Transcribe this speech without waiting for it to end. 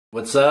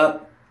What's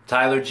up?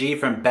 Tyler G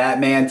from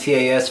Batman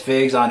TAS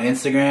Figs on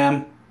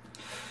Instagram.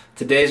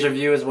 Today's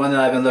review is one that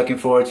I've been looking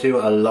forward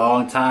to a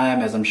long time,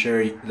 as I'm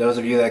sure those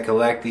of you that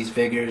collect these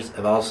figures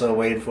have also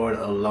waited for it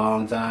a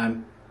long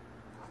time.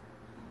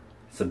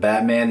 It's the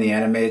Batman the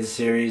Animated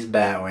Series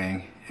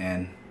Batwing,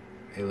 and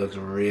it looks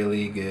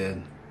really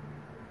good.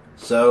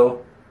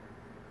 So,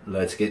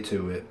 let's get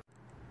to it.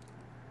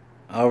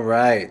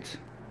 Alright,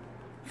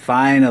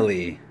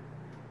 finally,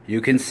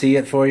 you can see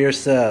it for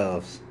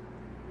yourselves.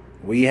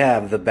 We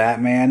have the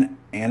Batman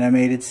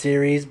Animated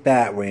Series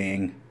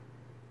Batwing.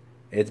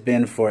 It's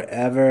been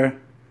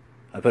forever.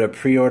 I put a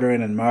pre-order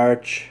in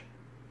March.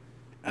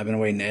 I've been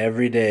waiting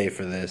every day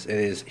for this. It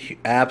is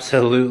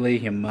absolutely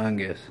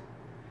humongous.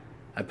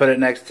 I put it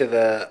next to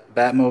the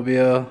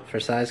Batmobile for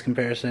size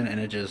comparison,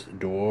 and it just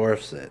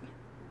dwarfs it.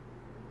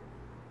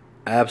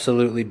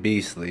 Absolutely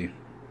beastly.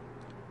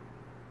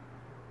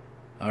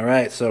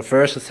 Alright, so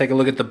first let's take a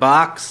look at the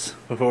box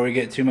before we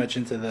get too much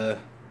into the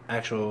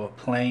actual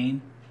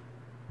plane.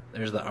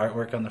 There's the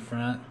artwork on the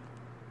front.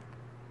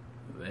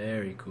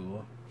 Very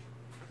cool.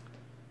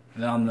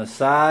 And on the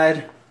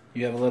side,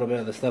 you have a little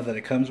bit of the stuff that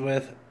it comes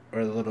with,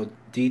 or the little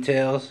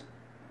details.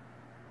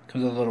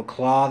 Comes with a little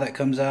claw that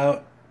comes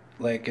out,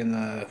 like in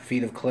the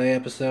Feet of Clay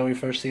episode we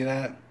first see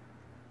that.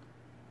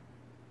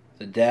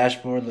 The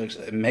dashboard looks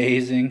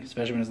amazing,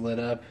 especially when it's lit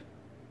up.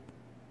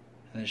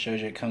 And it shows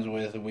you it comes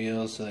with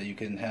wheels so that you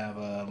can have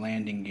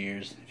landing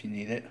gears if you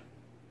need it.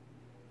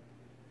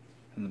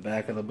 In the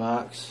back of the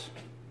box,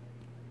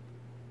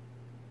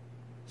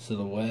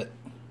 silhouette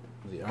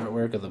of the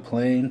artwork of the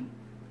plane.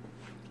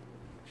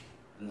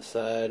 On the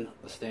side,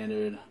 the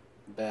standard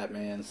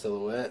Batman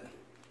silhouette.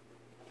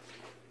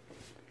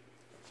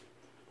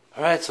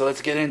 Alright, so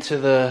let's get into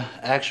the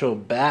actual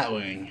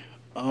Batwing.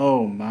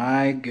 Oh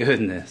my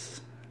goodness.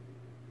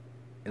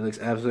 It looks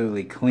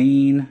absolutely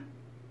clean.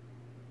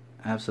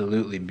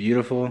 Absolutely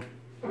beautiful.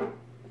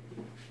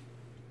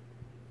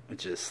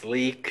 It's just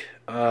sleek.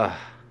 Sorry,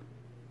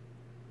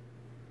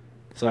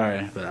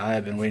 but I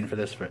have been waiting for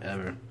this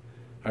forever.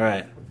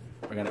 Alright,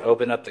 we're going to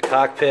open up the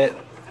cockpit.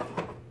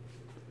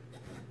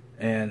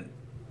 And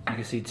you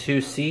can see two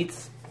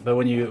seats. But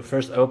when you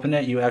first open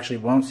it, you actually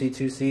won't see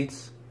two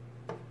seats.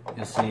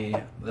 You'll see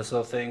this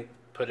little thing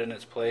put in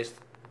its place.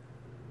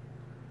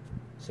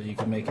 So you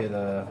can make it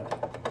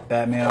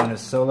Batman on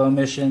his solo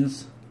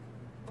missions.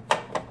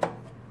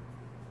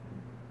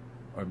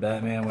 Or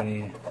Batman when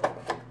he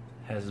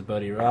has his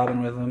buddy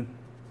Robin with him.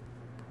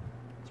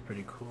 It's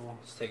pretty cool.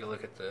 Let's take a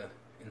look at the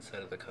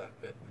inside of the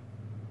cockpit.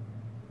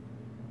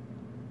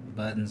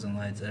 Buttons and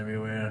lights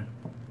everywhere.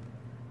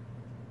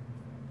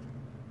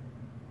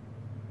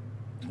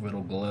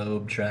 Little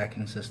globe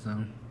tracking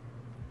system.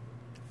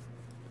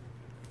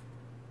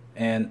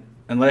 And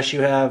unless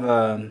you have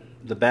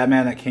the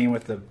Batman that came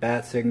with the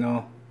bat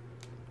signal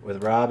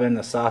with Robin,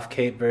 the soft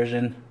cape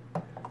version,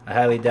 I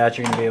highly doubt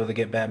you're going to be able to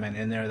get Batman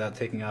in there without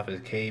taking off his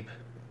cape.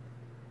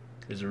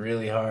 It's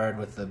really hard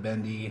with the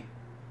bendy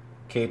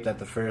cape that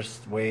the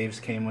first waves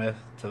came with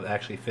to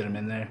actually fit him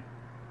in there.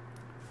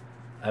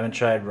 I haven't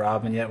tried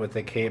Robin yet with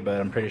the cape, but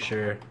I'm pretty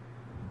sure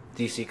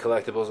DC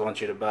Collectibles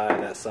want you to buy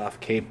that soft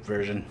cape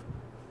version.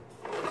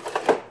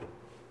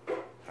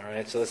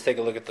 Alright, so let's take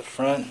a look at the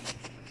front.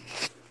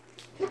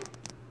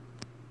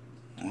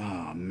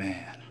 Oh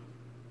man.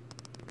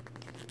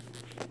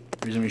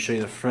 The reason we show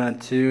you the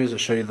front too is to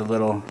show you the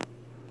little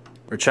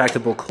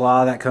retractable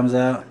claw that comes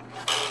out.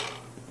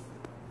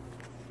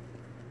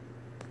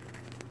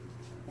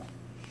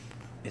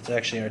 It's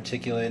actually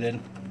articulated.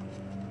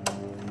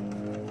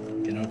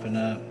 You can open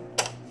up.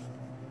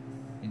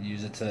 You can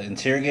use it to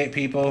interrogate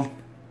people.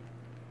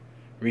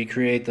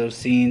 Recreate those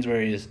scenes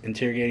where he's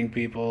interrogating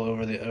people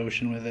over the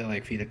ocean with it,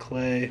 like Feet of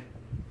Clay.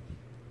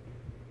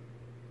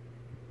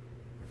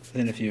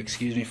 Then if you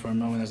excuse me for a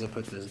moment as I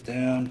put this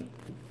down.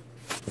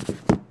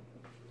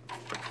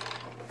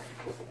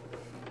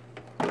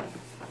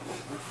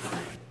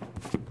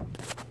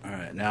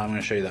 Alright, now I'm going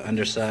to show you the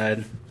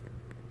underside.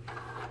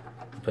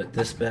 Put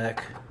this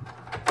back.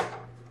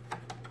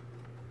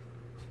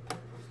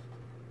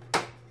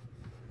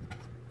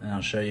 And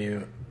I'll show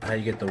you how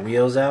you get the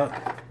wheels out.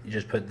 You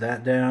just put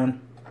that down.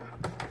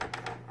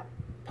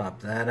 Pop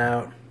that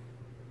out.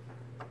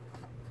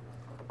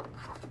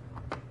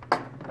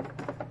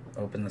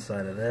 Open the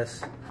side of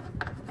this.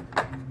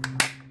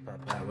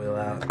 Pop that wheel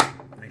out.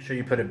 Make sure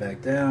you put it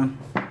back down.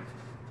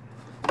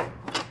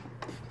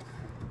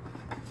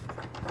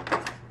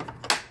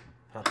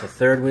 Pop the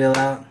third wheel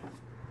out.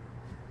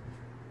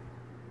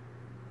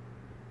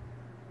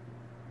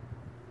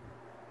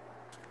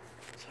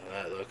 That's how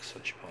that looks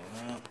once you pull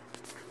it out.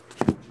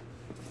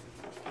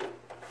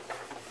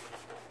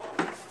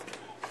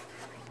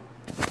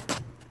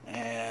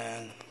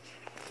 And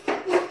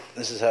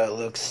this is how it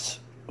looks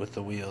with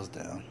the wheels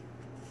down.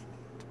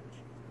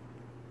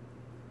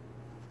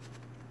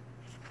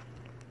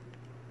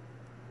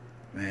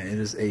 Man, it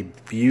is a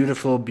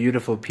beautiful,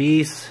 beautiful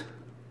piece.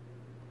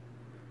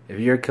 If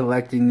you're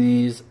collecting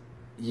these,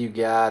 you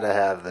gotta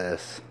have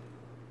this.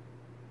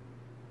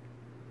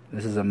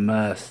 This is a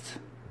must.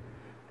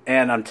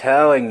 And I'm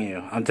telling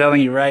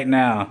you right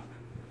now,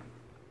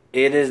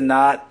 it is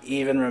not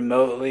even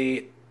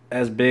remotely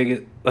as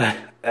big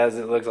as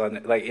it looks on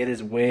it. Like, it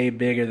is way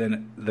bigger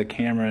than the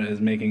camera is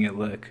making it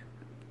look.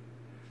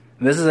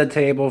 This is a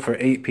table for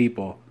 8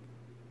 people,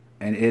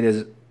 and it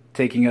is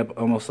taking up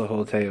almost the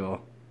whole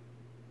table.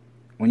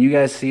 When you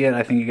guys see it,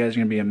 I think you guys are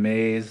going to be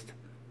amazed.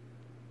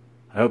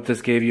 I hope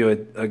this gave you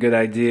a good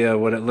idea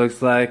of what it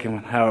looks like and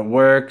how it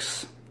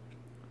works.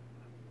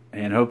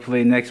 And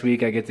hopefully next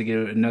week I get to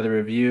give another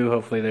review.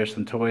 Hopefully there's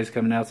some toys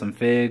coming out, some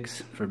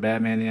figs for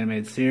Batman the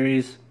Animated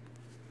Series.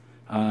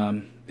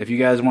 If you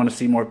guys want to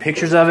see more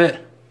pictures of it,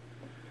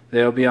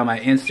 they'll be on my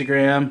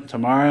Instagram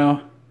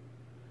tomorrow.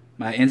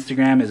 My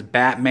Instagram is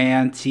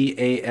Batman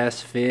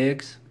TAS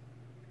Figs.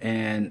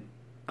 And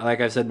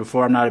like I said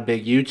before, I'm not a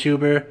big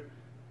YouTuber.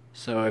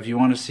 So if you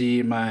want to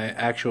see my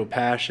actual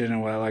passion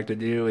and what I like to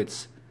do,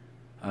 it's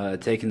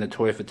taking the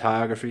toy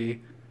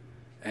photography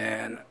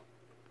and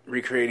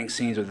recreating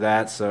scenes with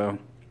that. So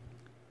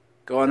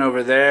go on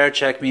over there,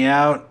 check me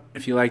out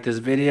if you like this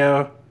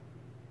video.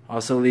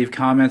 Also leave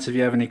comments if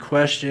you have any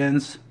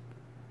questions.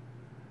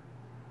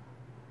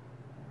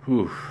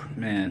 Whew,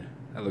 man,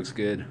 that looks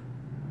good.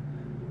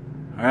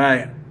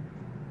 Alright,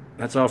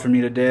 that's all for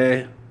me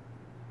today.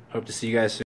 Hope to see you guys soon.